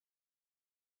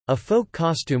A folk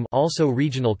costume, also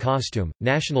regional costume,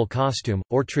 national costume,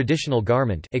 or traditional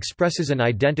garment, expresses an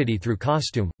identity through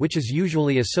costume, which is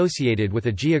usually associated with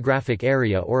a geographic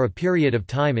area or a period of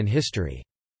time in history.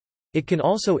 It can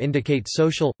also indicate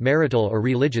social, marital or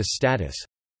religious status.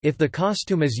 If the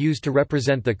costume is used to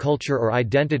represent the culture or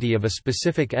identity of a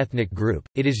specific ethnic group,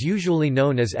 it is usually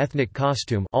known as ethnic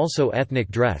costume, also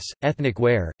ethnic dress, ethnic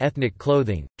wear, ethnic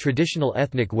clothing, traditional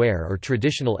ethnic wear or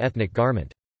traditional ethnic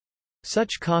garment.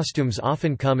 Such costumes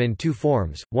often come in two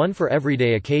forms, one for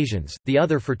everyday occasions, the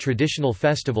other for traditional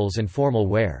festivals and formal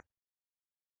wear.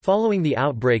 Following the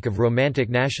outbreak of Romantic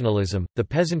nationalism, the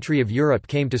peasantry of Europe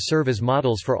came to serve as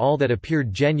models for all that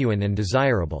appeared genuine and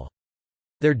desirable.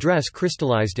 Their dress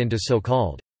crystallized into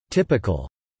so-called typical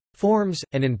forms,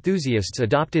 and enthusiasts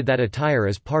adopted that attire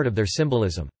as part of their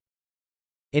symbolism.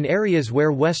 In areas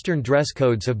where Western dress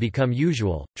codes have become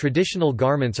usual, traditional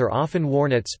garments are often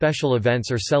worn at special events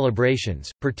or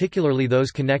celebrations, particularly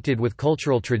those connected with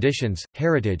cultural traditions,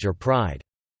 heritage or pride.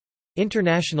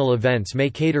 International events may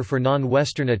cater for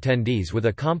non-Western attendees with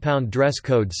a compound dress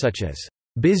code such as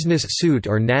business suit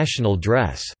or national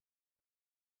dress.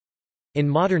 In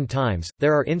modern times,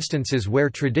 there are instances where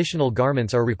traditional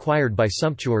garments are required by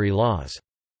sumptuary laws.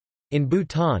 In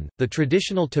Bhutan, the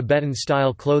traditional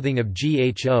Tibetan-style clothing of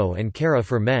Gho and Kara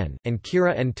for men, and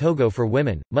Kira and Togo for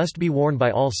women, must be worn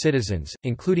by all citizens,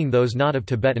 including those not of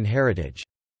Tibetan heritage.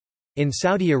 In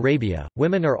Saudi Arabia,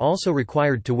 women are also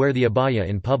required to wear the abaya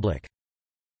in public.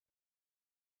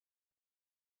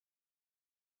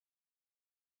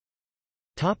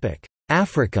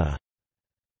 Africa.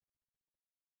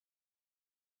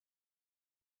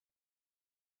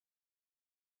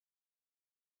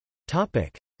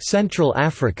 Central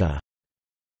Africa.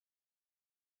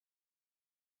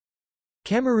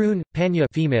 Cameroon, Panya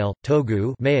female,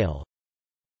 Togo male.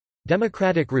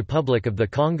 Democratic Republic of the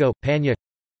Congo, Panya.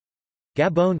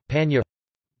 Gabon, Panya.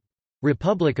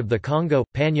 Republic of the Congo,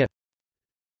 Panya.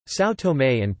 São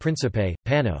Tomé and Príncipe,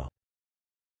 Pano.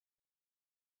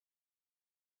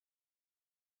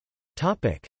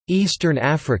 Eastern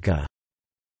Africa.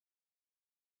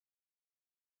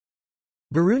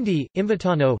 Burundi,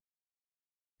 Imvitano.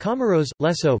 Comoros,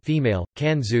 Lesso female,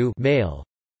 Kanzu male.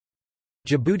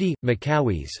 Djibouti,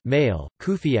 Makawis male,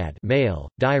 Kufiad male,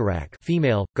 Dirac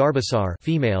female, Garbasar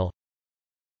female.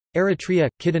 Eritrea,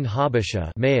 Kidden Habesha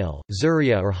male,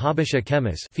 Zuria or Habesha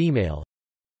Kemis female.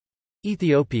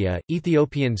 Ethiopia,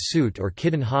 Ethiopian Suit or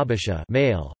Kidden Habesha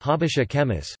male, Habesha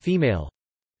Kemis female.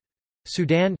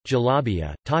 Sudan,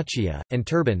 Jalabia, Tachia, and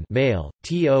turban male,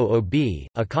 Toob,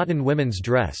 a cotton women's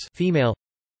dress female.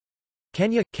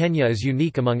 Kenya is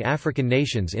unique among African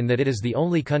nations in that it is the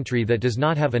only country that does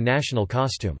not have a national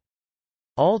costume.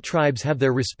 All tribes have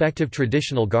their respective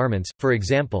traditional garments, for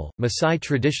example, Maasai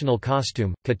traditional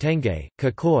costume, Kitenge,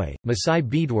 Kakoi, Maasai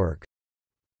beadwork.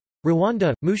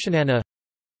 Rwanda, Mushanana.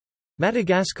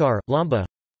 Madagascar, Lamba.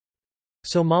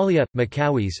 Somalia,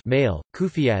 Makawis male,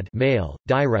 Kufiad male,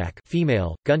 Dirac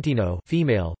female, Guntino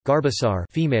female, Garbasar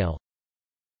female.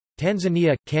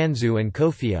 Tanzania, Kanzu and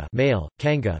Kofia male,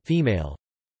 Kanga female.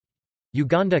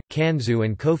 Uganda, Kanzu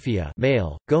and Kofia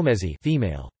male, Gomezi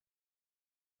female.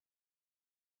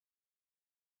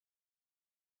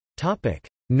 Topic: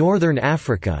 Northern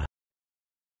Africa.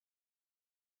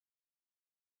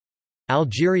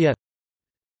 Algeria.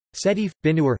 Sétif,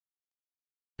 Binur.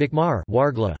 Bikmar,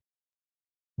 Wargla.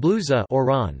 Blouza,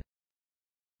 Oran.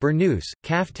 Burnous,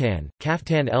 Kaftan,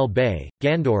 Kaftan el Bay,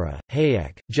 Gandora,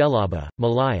 Hayek, Djellaba,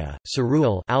 Malaya,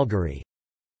 Saruel, Algeri.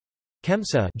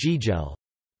 Kemsa, Jijel.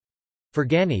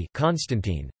 Fergani,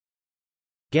 Constantine.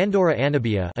 Gandora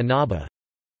Anabia, Anaba.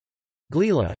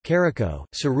 Glila, Caraco,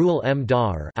 Saruel M.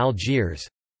 Dar, Algiers.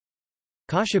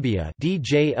 Kashabia,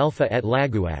 Dj Elfa et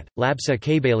Laguat, Labsa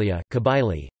Kabylia,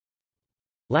 Kabylie.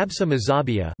 Labsa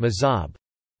Mazabia, Mazab.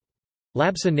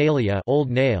 Labsa Nalia, Old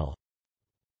Nail.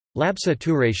 Labsa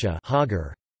Turacia,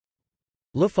 Hagar.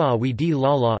 Lufa Widi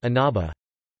Lala, Anaba.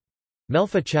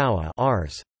 Melfa Chawa,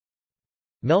 Ars.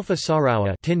 Melfa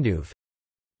Sarawa, Tindouf.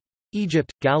 Egypt,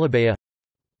 Galabea.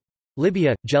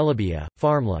 Libya, Jelabia,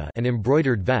 Farmla, an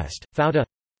embroidered vest, Fauda.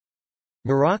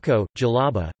 Morocco,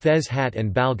 Jalaba, Fez hat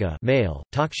and Balga, male,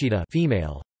 Takshida,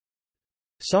 female.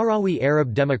 Sahrawi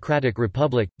Arab Democratic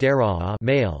Republic, Daraa,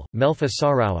 male, Melfa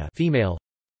Sarawa, female.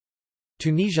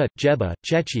 Tunisia, Jebba,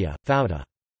 Chechia, Fauda.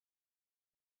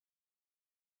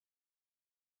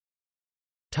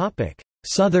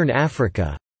 Southern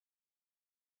Africa.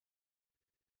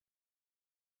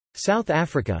 South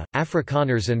Africa,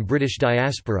 Afrikaners and British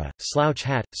diaspora, slouch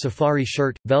hat, safari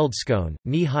shirt, veldskone,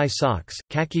 knee-high socks,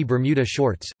 khaki Bermuda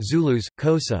shorts, Zulus,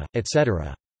 Xhosa,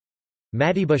 etc.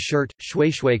 Madiba shirt,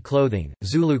 Shweshwe clothing,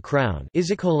 Zulu crown,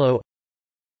 Izikolo.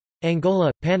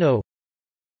 Angola, Pano.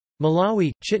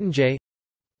 Malawi, Chitinje.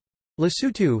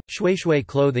 Lesotho, Shweshwe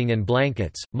clothing and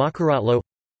blankets, Makarotlo.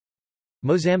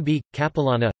 Mozambique,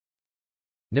 Capilana.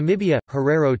 Namibia,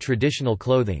 Herero traditional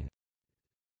clothing.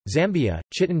 Zambia,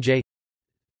 Chitinje.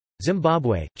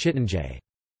 Zimbabwe, Chitinje.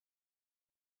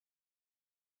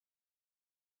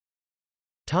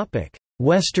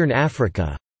 Western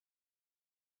Africa.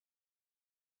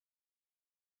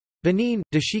 Benin,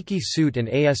 dashiki suit and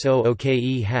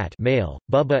asoke hat male,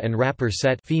 buba and wrapper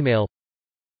set female.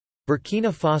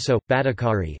 Burkina Faso,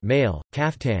 batikari male,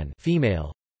 kaftan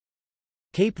female.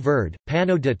 Cape Verde,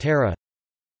 pano de terre.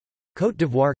 Côte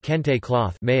d'Ivoire, kente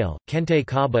cloth male, kente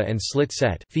kaba and slit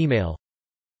set female.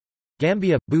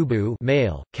 Gambia, bubu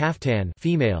male, kaftan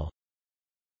female.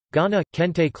 Ghana,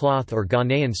 kente cloth or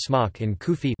Ghanaian smock and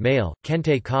kufi male,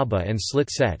 kente kaba and slit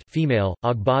set female,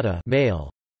 agbada male.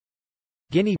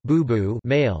 Guinea, bubu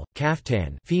male,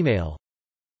 kaftan female.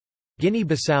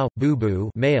 Guinea-Bissau, bubu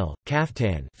male,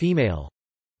 kaftan female.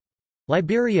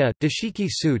 Liberia, dashiki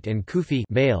suit and kufi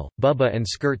male, buba and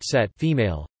skirt set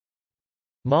female.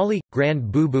 Mali,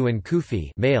 grand bubu and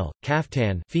kufi male,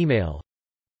 kaftan female.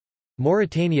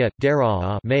 Mauritania,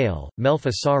 Daraa male,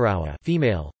 Melfa Sarawa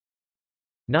female.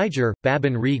 Niger,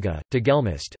 Babin Riga,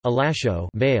 Tagelmist, Alasho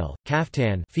male,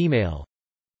 kaftan female.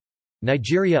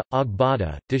 Nigeria,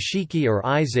 Agbada, dashiki or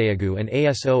Izayagu and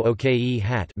Asoke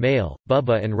hat male,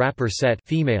 buba and wrapper set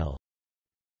female.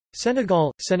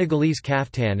 Senegal, Senegalese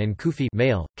kaftan and kufi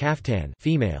male, kaftan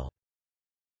female.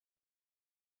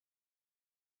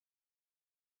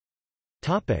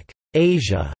 Topic: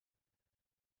 Asia.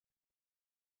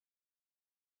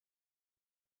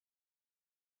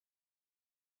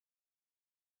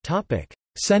 Topic: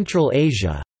 Central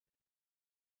Asia.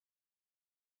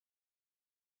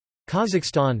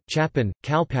 Kazakhstan, Chapin,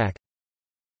 Kalpak.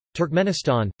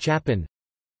 Turkmenistan, Chapin.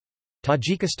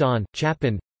 Tajikistan,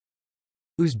 Chapin.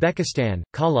 Uzbekistan,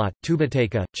 Kalat,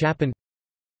 Tubateka, Chapin.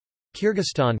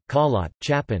 Kyrgyzstan, Kalat,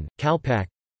 Chapin, Kalpak.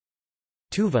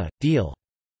 Tuva, Deal.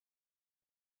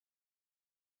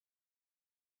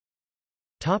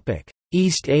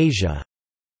 East Asia.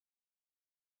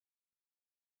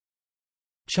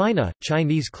 China,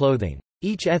 Chinese clothing.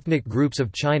 Each ethnic groups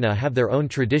of China have their own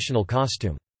traditional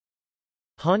costume.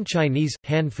 Han Chinese,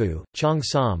 Hanfu,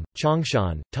 Cheongsam,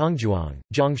 Chongshan, Tongzhuang,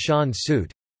 Zhongshan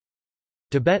suit.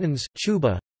 Tibetans,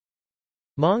 Chuba.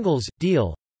 Mongols,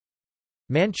 Deal.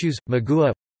 Manchus,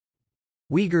 Magua.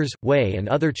 Uyghurs, Wei and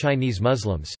other Chinese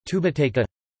Muslims, Tubateka.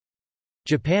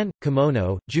 Japan,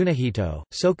 Kimono, Junahito,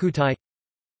 Sokutai.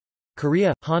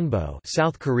 Korea, Hanbo,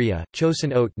 South Korea,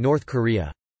 Chosun-oat, North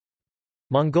Korea.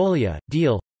 Mongolia,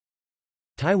 Deal.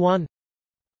 Taiwan,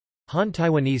 Han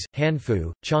Taiwanese,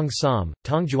 Hanfu, Cheongsam,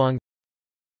 Tongzhuang.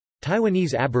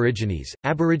 Taiwanese Aborigines,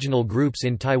 Aboriginal groups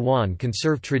in Taiwan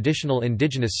conserve traditional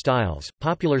indigenous styles.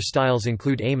 Popular styles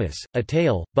include Amos,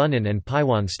 Atayal, Bunun and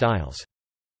Paiwan styles.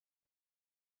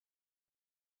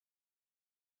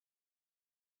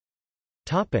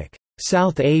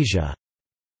 South Asia.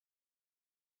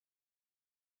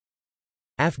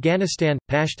 Afghanistan,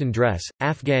 Pashtun dress,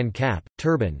 Afghan cap,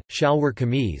 turban, shalwar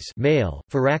kameez male,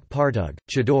 farak partug,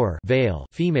 chador veil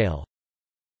female.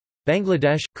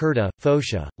 Bangladesh, kurta,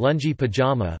 fosha, lungi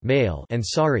pajama male and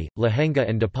sari, lehenga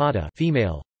and dupatta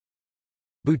female.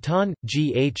 Bhutan,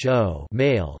 gho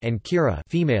male and kira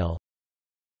female.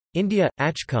 India,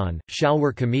 Achkan,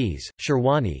 shalwar kameez,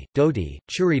 sherwani, dhoti,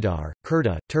 churidar,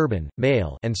 kurta, turban,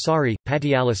 male and sari,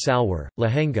 patiala salwar,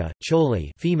 lehenga,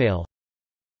 choli female.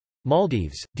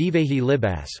 Maldives, Divehi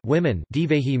libas women,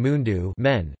 Divehi mundu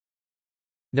men.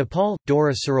 Nepal,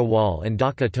 Dora Sarawal and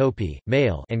Dhaka topi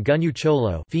male and Gunyu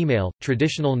cholo female,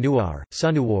 traditional Nuar,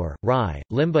 Sunuwar, Rai,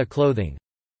 Limba clothing.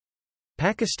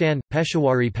 Pakistan,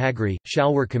 Peshawari pagri,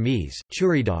 shalwar kameez,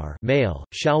 churidar male,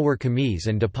 shalwar kameez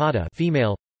and dupatta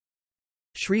female.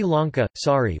 Sri Lanka,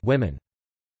 sari women.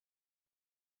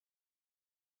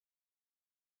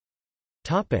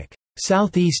 Topic: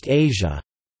 Southeast Asia.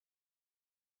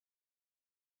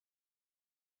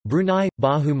 Brunei,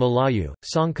 Bahu Melayu,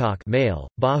 Songkok male,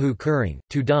 Bahu Kuring,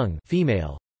 Tudung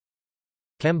female.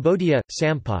 Cambodia,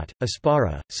 Sampot,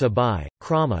 Aspara, Sabai,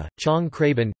 Krama, Chong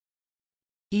Kraban.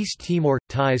 East Timor,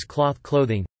 Thais cloth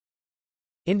clothing.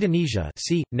 Indonesia,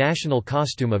 see national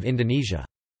costume of Indonesia.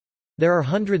 There are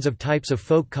hundreds of types of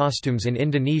folk costumes in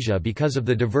Indonesia because of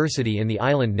the diversity in the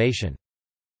island nation.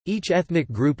 Each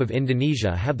ethnic group of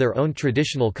Indonesia have their own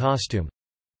traditional costume.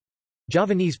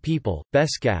 Javanese people,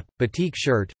 beskap, batik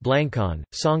shirt, blankon,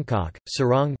 songkok,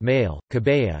 sarong male,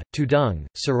 kebaya, tudung,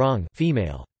 sarong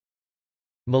female.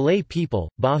 Malay people,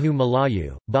 Bahu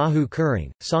Melayu, Bahu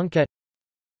Kuring, Songket.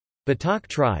 Batak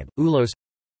tribe, Ulos.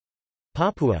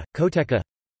 Papua, Koteka,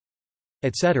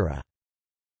 etc.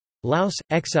 Laos,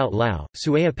 Exout Lao,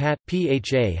 Suaya Pat,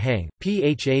 Pha Hang,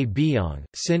 Pha Biong,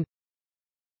 Sin.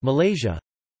 Malaysia.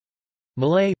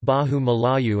 Malay, Bahu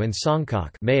Melayu and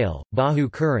Songkok male, Bahu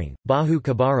Kuring, Bahu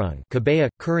Kabarung Kabaya,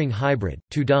 Kuring hybrid,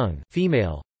 Tudung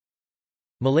female.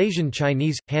 Malaysian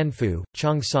Chinese, Hanfu,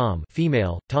 Chong Som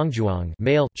female, Tongjuang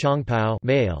male, Chongpao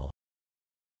male.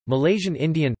 Malaysian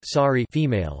Indian, Sari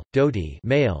female, Doti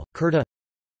male, Kurta.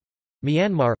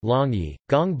 Myanmar, Longyi,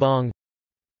 Gong Bong.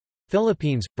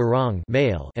 Philippines, Barong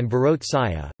male and Barot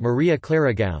Saya, Maria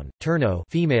Claragown, Turno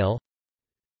female.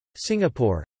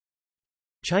 Singapore.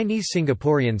 Chinese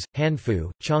Singaporeans,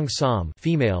 Hanfu, Chong Som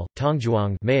female,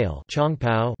 Tongjuang male,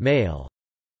 Chongpao male.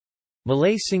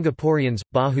 Malay Singaporeans,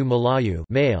 Bahu Melayu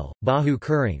male, Bahu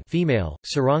Kuring female,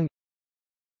 Sarong.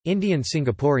 Indian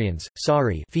Singaporeans,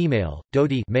 Sari female,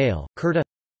 Doti male, Kurta.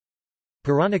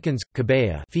 Peranicans,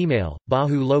 Kabaya female,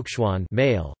 Bahu Lokchuan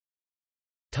male.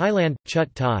 Thailand,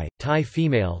 Chut Thai, Thai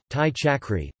female, Thai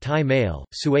Chakri, Thai male,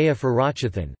 Suaya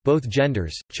Farachathan, both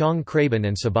genders, Chong Kraban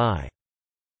and Sabai.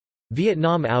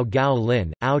 Vietnam Ao Gao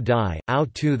Lin, Ao Dai, Ao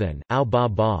Tuthan, Ao Ba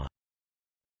Ba.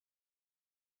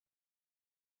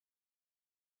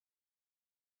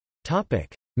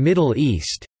 Middle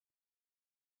East.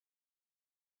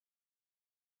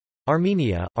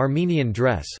 Armenia, Armenian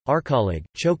dress, Arkalig,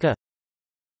 Choka.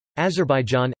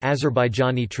 Azerbaijan,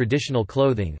 Azerbaijani traditional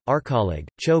clothing, Arkalig,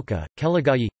 Choka,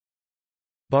 Kelagayi.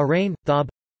 Bahrain, Thab.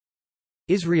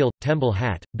 Israel, Tembel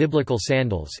hat, biblical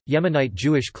sandals, Yemenite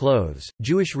Jewish clothes,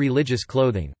 Jewish religious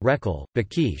clothing, Rekel,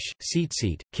 Bakish,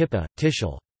 Tzitzit, Kippa,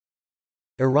 Tishel.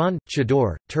 Iran,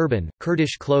 Chador, turban,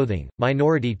 Kurdish clothing,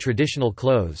 minority traditional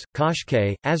clothes,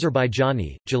 Kashke,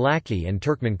 Azerbaijani, Jalaki and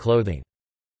Turkmen clothing.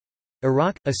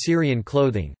 Iraq, Assyrian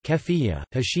clothing, Kefiya,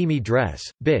 Hashimi dress,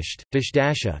 Bisht,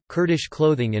 Dashdasha, Kurdish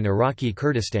clothing in Iraqi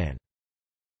Kurdistan.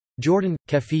 Jordan,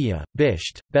 Kefiya,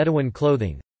 Bisht, Bedouin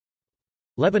clothing.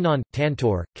 Lebanon,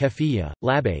 Tantor, Kefiya,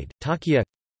 Labade, Takia.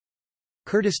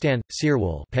 Kurdistan,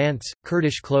 Sirwal pants,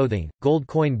 Kurdish clothing, gold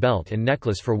coin belt and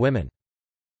necklace for women.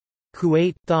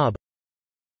 Kuwait, Thab.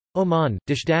 Oman,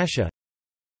 Dashdasha.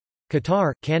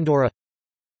 Qatar, Kandora.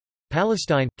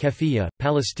 Palestine, Kefiya,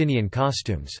 Palestinian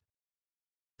costumes.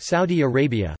 Saudi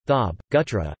Arabia, Thab,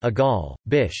 Gutra, Agal,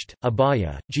 Bisht,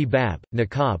 Abaya, Jibab,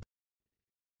 Niqab.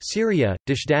 Syria,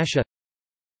 Dashdasha.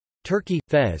 Turkey,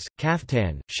 Fez,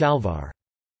 Kaftan, Shalvar.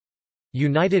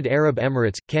 United Arab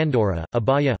Emirates, Kandora,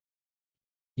 Abaya.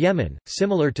 Yemen,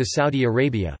 similar to Saudi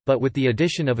Arabia, but with the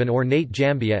addition of an ornate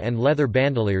jambia and leather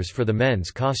bandoliers for the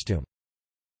men's costume.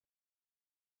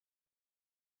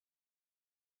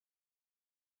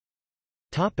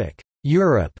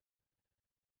 Europe.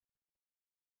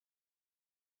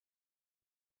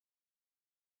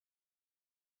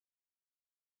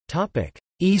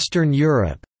 Eastern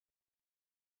Europe.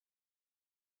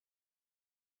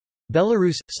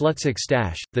 Belarus, Slutsk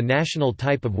stash, the national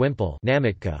type of wimple,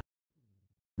 Namitka.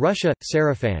 Russia,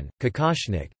 Sarafan,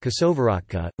 Kokoshnik,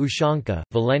 Kosovarotka, Ushanka,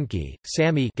 Valenki,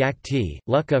 Sami Gakti,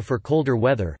 Luka for colder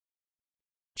weather.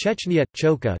 Chechnya,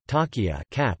 Choka, Takia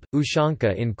cap,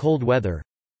 Ushanka in cold weather.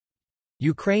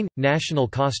 Ukraine, national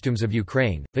costumes of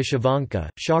Ukraine, Vyshyvanka,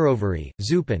 Sharovary,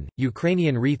 Zupin,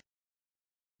 Ukrainian wreath.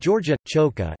 Georgia,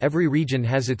 Choka, every region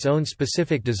has its own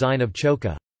specific design of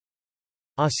choka.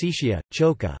 Ossetia,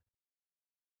 Choka.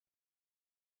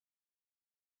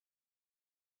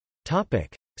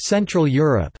 Central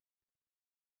Europe.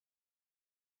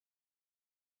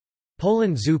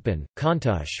 Poland, Zupin,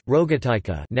 Kontush,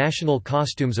 Rogatyka, national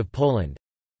costumes of Poland.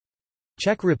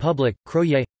 Czech Republic,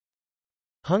 Kroje.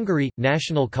 Hungary,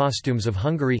 national costumes of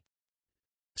Hungary.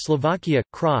 Slovakia,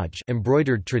 Kraj,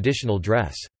 embroidered traditional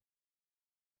dress.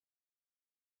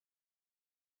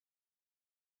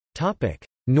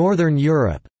 Northern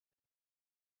Europe.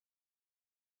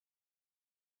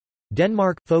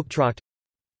 Denmark, Folktracht.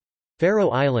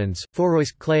 Faroe Islands,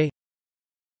 Forois clay.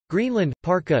 Greenland,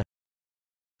 Parka.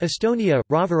 Estonia,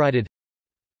 Ravarided.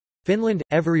 Finland,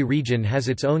 every region has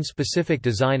its own specific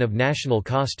design of national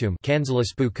costume,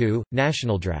 Kansallispuku,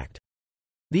 nationaldrakt.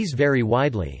 These vary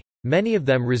widely. Many of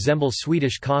them resemble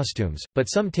Swedish costumes, but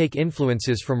some take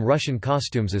influences from Russian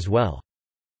costumes as well.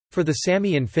 For the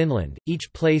Sami in Finland,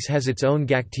 each place has its own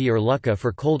gakti or lukka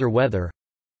for colder weather.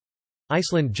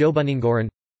 Iceland, Jobuningoran.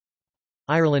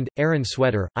 Ireland, Aran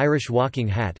sweater, Irish walking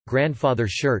hat, grandfather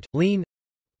shirt, lean.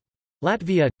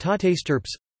 Latvia, Tatesterps.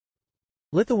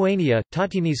 Lithuania,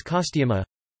 Tatinis kostiuma.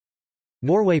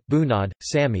 Norway, Bunad,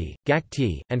 Sami,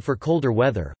 Gakti, and for colder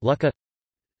weather, Lukka.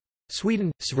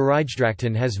 Sweden,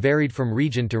 Sverigedräkten has varied from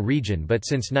region to region but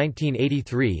since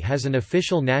 1983 has an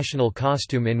official national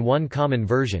costume in one common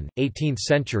version, 18th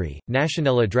century,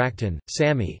 Nationella dräkten,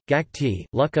 Sami, Gakti,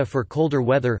 Lucka for colder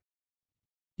weather.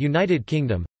 United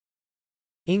Kingdom,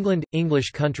 England – English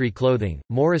country clothing,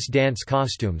 Morris dance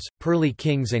costumes, pearly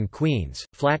kings and queens,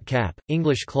 flat cap,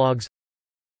 English clogs.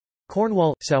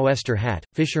 Cornwall – sou'wester hat,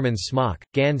 fisherman's smock,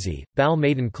 gansey, bal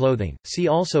maiden clothing, see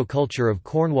also Culture of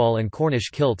Cornwall and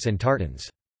Cornish kilts and tartans.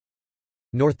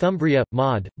 Northumbria –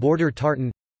 mod, border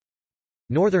tartan.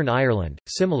 Northern Ireland –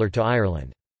 similar to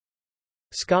Ireland.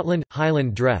 Scotland –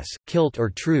 Highland dress, kilt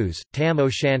or trews, tam o'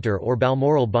 shanter or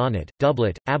balmoral bonnet,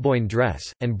 doublet, aboyne dress,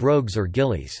 and brogues or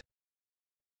gillies.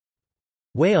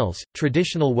 Wales –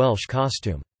 traditional Welsh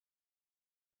costume.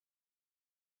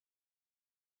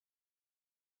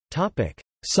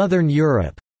 Southern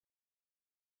Europe.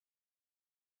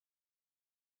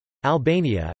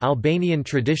 Albania – Albanian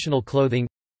traditional clothing.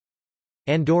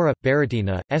 Andorra –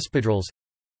 Baratina, espadrilles.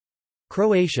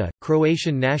 Croatia –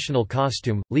 Croatian national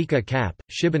costume, lika cap,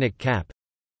 šibenik cap.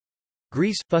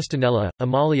 Greece – Fustanella,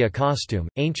 Amalia costume,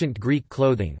 ancient Greek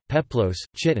clothing, peplos,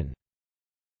 chiton.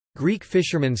 Greek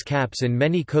fishermen's caps in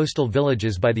many coastal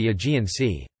villages by the Aegean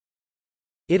Sea.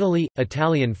 Italy –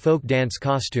 Italian folk dance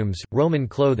costumes, Roman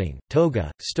clothing, toga,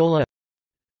 stola.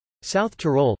 South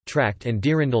Tyrol – tract and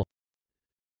dirndl.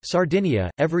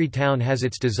 Sardinia – every town has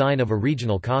its design of a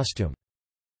regional costume.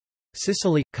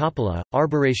 Sicily – Coppola,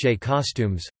 arboriaceae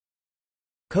costumes.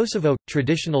 Kosovo –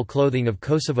 traditional clothing of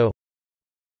Kosovo.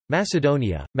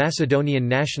 Macedonia – Macedonian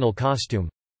national costume.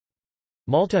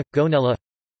 Malta – Gonella.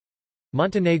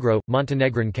 Montenegro –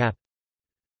 Montenegrin cap.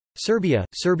 Serbia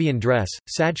 – Serbian dress,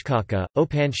 sajkaka,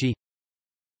 opanci.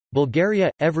 Bulgaria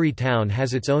 – every town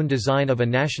has its own design of a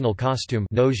national costume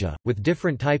noja, with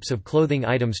different types of clothing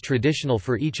items traditional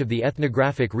for each of the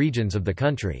ethnographic regions of the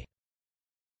country.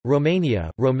 Romania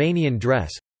 – Romanian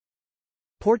dress.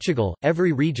 Portugal –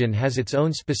 every region has its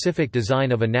own specific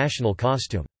design of a national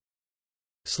costume.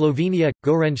 Slovenia –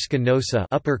 Gorenjska nosa,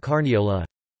 upper Carniola.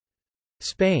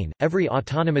 Spain – every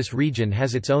autonomous region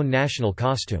has its own national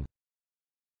costume.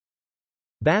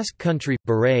 Basque Country –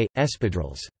 beret,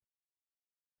 espadrilles.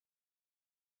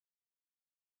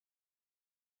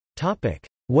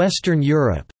 Western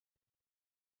Europe.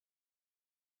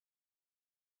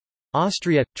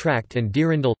 Austria – tract and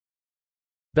dirndl.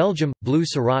 Belgium – blue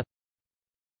surratt.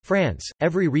 France –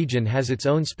 every region has its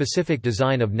own specific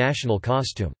design of national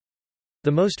costume.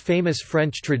 The most famous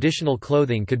French traditional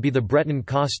clothing could be the Breton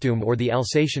costume or the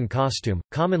Alsatian costume.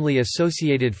 Commonly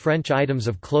associated French items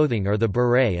of clothing are the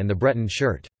beret and the Breton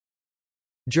shirt.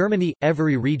 Germany –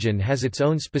 every region has its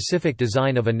own specific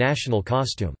design of a national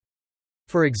costume.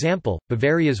 For example,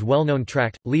 Bavaria's well-known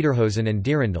tract, lederhosen and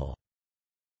dirndl.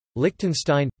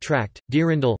 Liechtenstein – tract,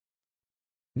 dirndl.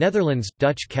 Netherlands –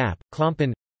 Dutch cap,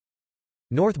 klompen.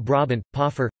 North Brabant –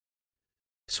 poffer.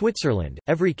 Switzerland –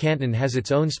 every canton has its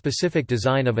own specific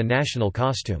design of a national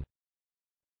costume.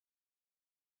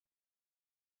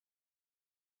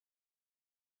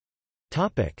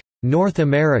 North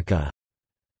America.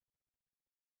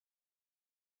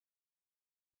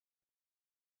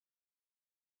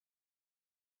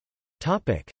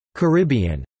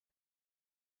 Caribbean.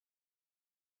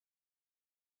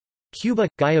 Cuba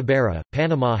 – Guayabera,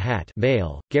 Panama hat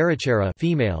male, Garachera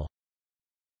female.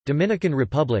 Dominican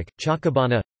Republic –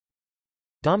 Chacabana.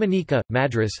 Dominica –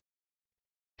 Madras.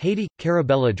 Haiti –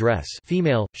 Carabella dress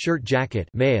female, shirt jacket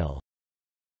male.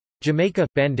 Jamaica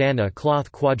 – bandana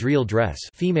cloth quadrille dress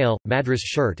female, Madras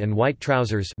shirt and white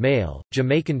trousers male,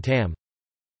 Jamaican tam.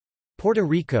 Puerto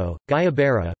Rico –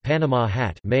 Guayabera, Panama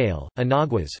hat male,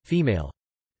 enaguas female.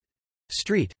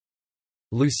 Street.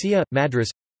 Lucia – Madras.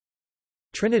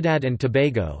 Trinidad and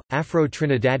Tobago,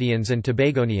 Afro-Trinidadians and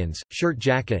Tobagonians, shirt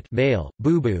jacket male,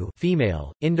 bubu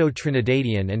female,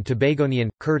 Indo-Trinidadian and Tobagonian,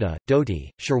 kurta, dhoti,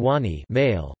 sherwani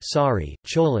male, sari,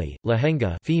 choli,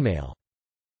 lehenga female.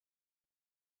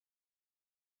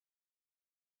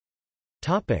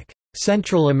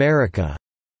 Central America.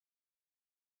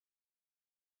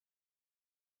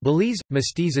 Belize,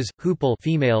 mestizos, hupil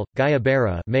female,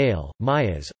 Guayabera male,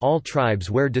 Mayas, all tribes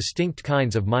wear distinct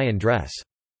kinds of Mayan dress.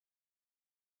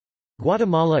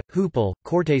 Guatemala – hupil,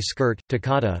 corte skirt,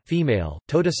 tacata female,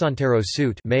 todasantero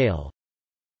suit male.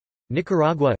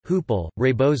 Nicaragua – hupil,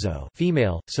 rebozo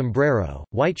female, sombrero,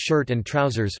 white shirt and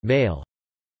trousers male.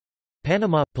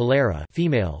 Panama – polera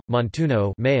female,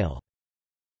 montuno male.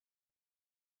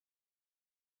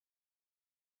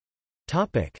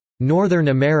 Northern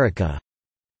America.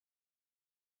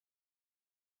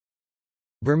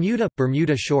 Bermuda –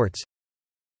 Bermuda shorts.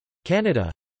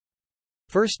 Canada.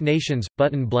 First Nations,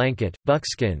 button blanket,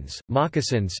 buckskins,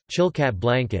 moccasins, chilkat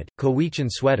blanket, Cowichan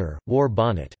sweater, war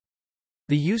bonnet.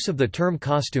 The use of the term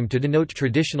costume to denote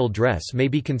traditional dress may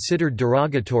be considered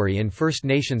derogatory in First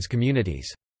Nations communities.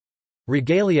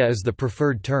 Regalia is the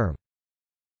preferred term.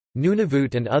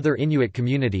 Nunavut and other Inuit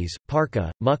communities,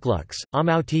 parka, mukluks,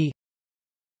 amauti.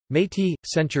 Métis,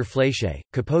 ceinture fléchée,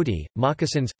 capote,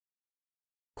 moccasins.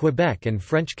 Quebec and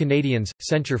French Canadians,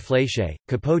 ceinture fléchée,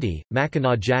 capote,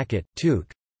 mackinaw jacket,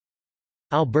 toque.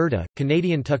 Alberta,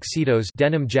 Canadian tuxedos,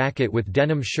 denim jacket with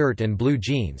denim shirt and blue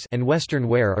jeans, and western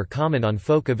wear are common on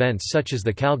folk events such as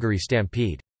the Calgary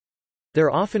Stampede.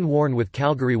 They're often worn with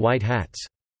Calgary white hats.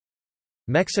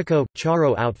 Mexico,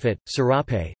 charro outfit,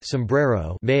 serape,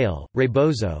 sombrero, male,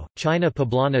 rebozo, China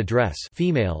poblana dress,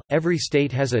 female. Every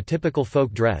state has a typical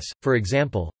folk dress. For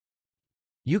example,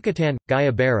 Yucatan,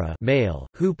 guayabera, male,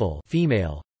 hoople,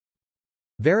 female.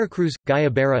 Veracruz,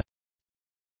 guayabera.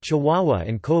 Chihuahua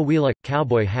and Coahuila,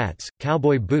 cowboy hats,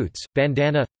 cowboy boots,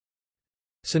 bandana.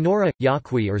 Sonora,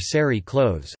 yaqui or sari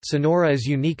clothes. Sonora is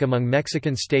unique among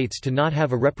Mexican states to not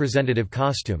have a representative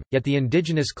costume, yet the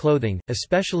indigenous clothing,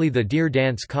 especially the deer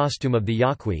dance costume of the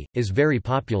yaqui, is very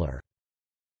popular.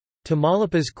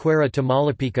 Tamaulipas, cuera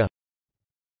tamaulipica.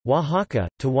 Oaxaca,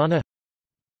 Tijuana.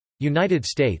 United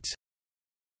States,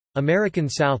 American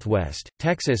Southwest,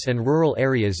 Texas and rural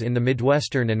areas in the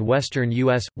Midwestern and western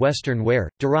U.S. Western wear,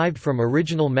 derived from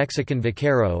original Mexican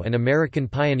vaquero and American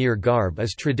pioneer garb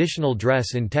is traditional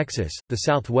dress in Texas, the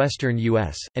southwestern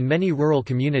U.S., and many rural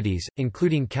communities,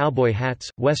 including cowboy hats,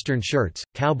 western shirts,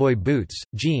 cowboy boots,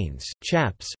 jeans,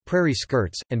 chaps, prairie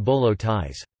skirts, and bolo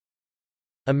ties.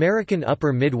 American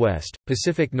Upper Midwest,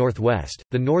 Pacific Northwest,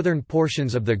 the northern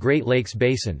portions of the Great Lakes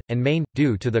Basin, and Maine.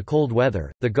 Due to the cold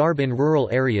weather, the garb in rural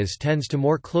areas tends to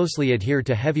more closely adhere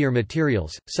to heavier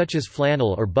materials, such as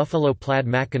flannel or buffalo plaid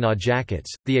mackinaw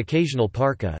jackets, the occasional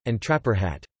parka, and trapper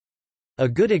hat. A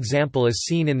good example is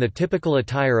seen in the typical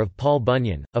attire of Paul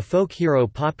Bunyan, a folk hero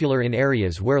popular in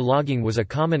areas where logging was a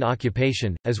common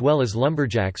occupation, as well as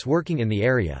lumberjacks working in the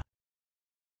area.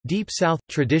 Deep South,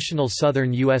 traditional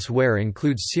southern U.S. wear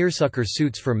includes seersucker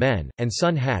suits for men, and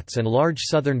sun hats and large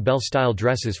southern belle-style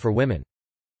dresses for women.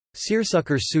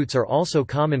 Seersucker suits are also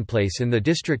commonplace in the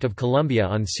District of Columbia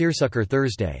on Seersucker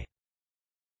Thursday.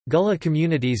 Gullah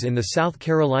communities in the South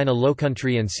Carolina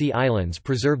Lowcountry and Sea Islands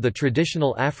preserve the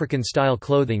traditional African-style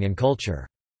clothing and culture.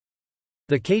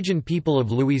 The Cajun people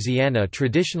of Louisiana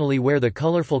traditionally wear the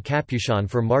colorful capuchon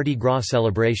for Mardi Gras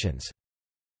celebrations.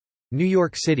 New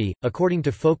York City, according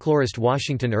to folklorist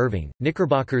Washington Irving,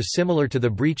 knickerbockers similar to the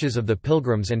breeches of the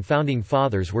Pilgrims and Founding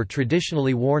Fathers were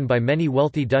traditionally worn by many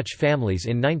wealthy Dutch families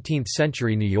in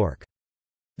 19th-century New York.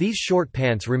 These short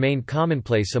pants remained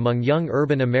commonplace among young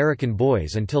urban American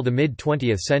boys until the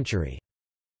mid-20th century.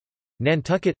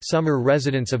 Nantucket – summer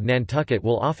residents of Nantucket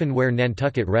will often wear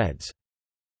Nantucket Reds.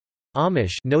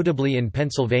 Amish, notably in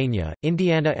Pennsylvania,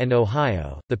 Indiana and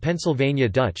Ohio, the Pennsylvania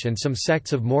Dutch and some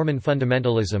sects of Mormon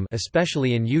fundamentalism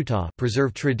especially in Utah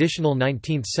preserve traditional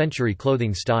 19th-century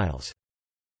clothing styles.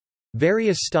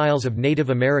 Various styles of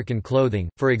Native American clothing,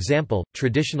 for example,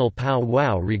 traditional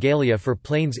pow-wow regalia for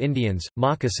Plains Indians,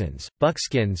 moccasins,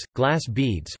 buckskins, glass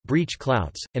beads, breech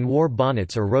clouts, and war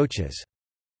bonnets or roaches.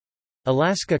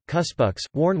 Alaska, kuspuks,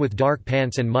 worn with dark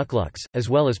pants and mukluks, as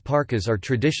well as parkas are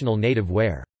traditional native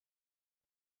wear.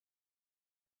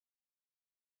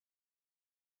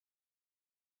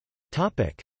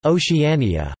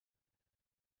 Oceania.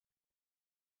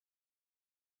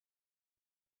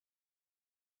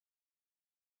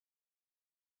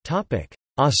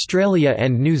 Australia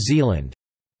and New Zealand.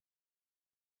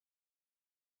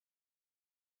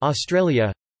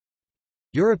 Australia.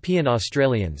 European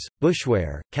Australians,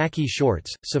 bushwear, khaki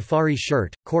shorts, safari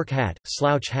shirt, cork hat,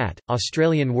 slouch hat,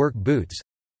 Australian work boots.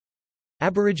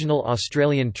 Aboriginal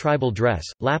Australian tribal dress,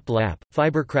 lap-lap,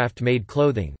 fibercraft-made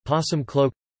clothing, possum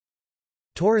cloak.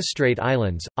 Torres Strait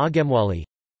Islands, Agemwali.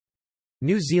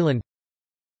 New Zealand.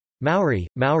 Maori,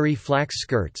 Maori flax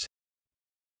skirts.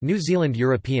 New Zealand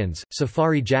Europeans,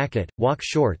 safari jacket, walk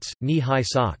shorts, knee-high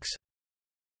socks.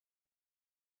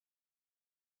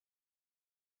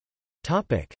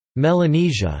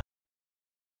 Melanesia.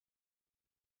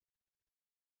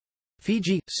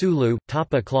 Fiji, Sulu,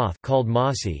 tapa cloth called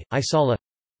masi, Isala.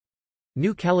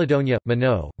 New Caledonia,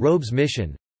 Minot, robes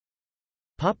mission.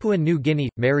 Papua New Guinea,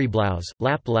 Mary blouse,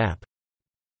 lap-lap.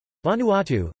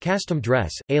 Vanuatu, custom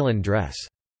dress, Alan dress.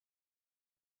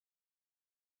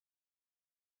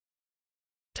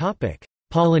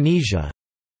 Polynesia.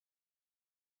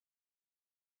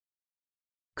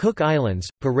 Cook Islands,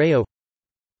 Pareo.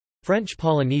 French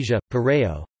Polynesia,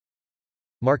 Pareo.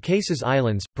 Marquesas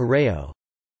Islands, Pareo.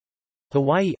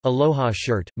 Hawaii – aloha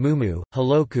shirt, mumu,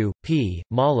 haloku, pi,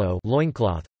 malo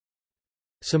loincloth.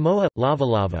 Samoa –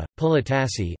 lavalava,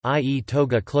 pulatasi, i.e.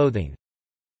 toga clothing.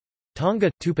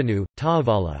 Tonga – tupanu,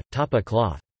 ta'avala, tapa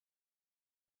cloth.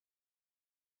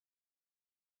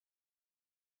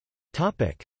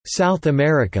 South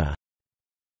America.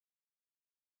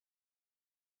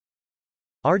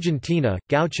 Argentina –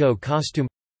 gaucho costume.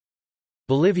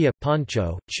 Bolivia –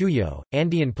 poncho, chuyo,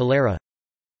 Andean polera.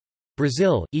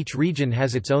 Brazil – each region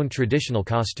has its own traditional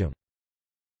costume.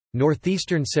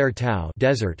 Northeastern Sertão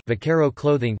desert vaqueiro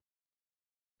clothing.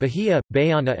 Bahia –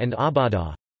 baiana and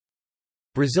abadá.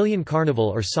 Brazilian carnival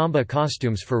or samba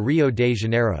costumes for Rio de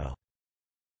Janeiro.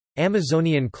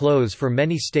 Amazonian clothes for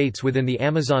many states within the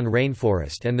Amazon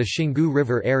rainforest and the Xingu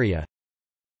River area.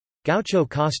 Gaucho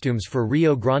costumes for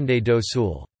Rio Grande do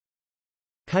Sul.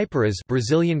 Caipiras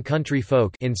Brazilian country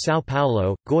folk in São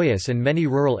Paulo, Goiás and many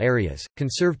rural areas,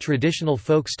 conserve traditional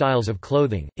folk styles of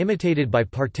clothing, imitated by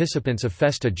participants of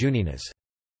Festa Juninas.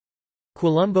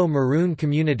 Quilombo Maroon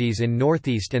communities in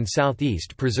northeast and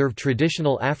southeast preserve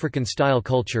traditional African-style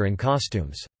culture and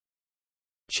costumes.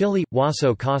 Chile –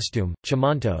 Waso costume,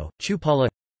 Chimanto, Chupala.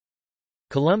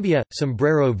 Colombia –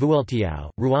 sombrero vuelteao,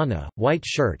 ruana, white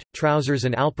shirt, trousers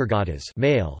and alpargatas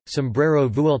male, sombrero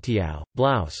vuelteao,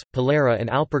 blouse, polera and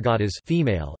alpargatas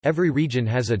female. Every region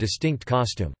has a distinct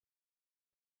costume.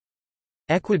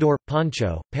 Ecuador –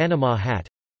 poncho, Panama hat.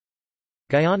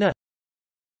 Guyana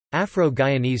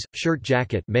Afro-Guyanese – shirt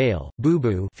jacket male,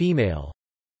 bubu female.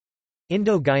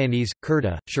 Indo-Guyanese –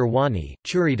 kurta, sherwani,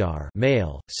 churidar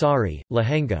male, sari,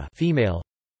 lehenga female.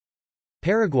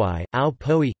 Paraguay – ao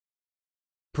poi.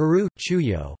 Peru –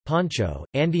 chuyo, poncho,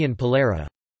 Andean polera.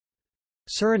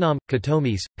 Suriname –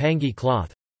 katomis, pangi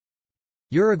cloth.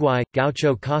 Uruguay –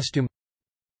 gaucho costume.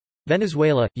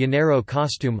 Venezuela – llanero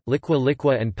costume,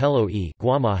 liqua and pelo e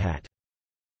guama hat.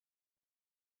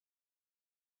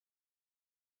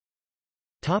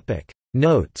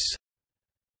 Notes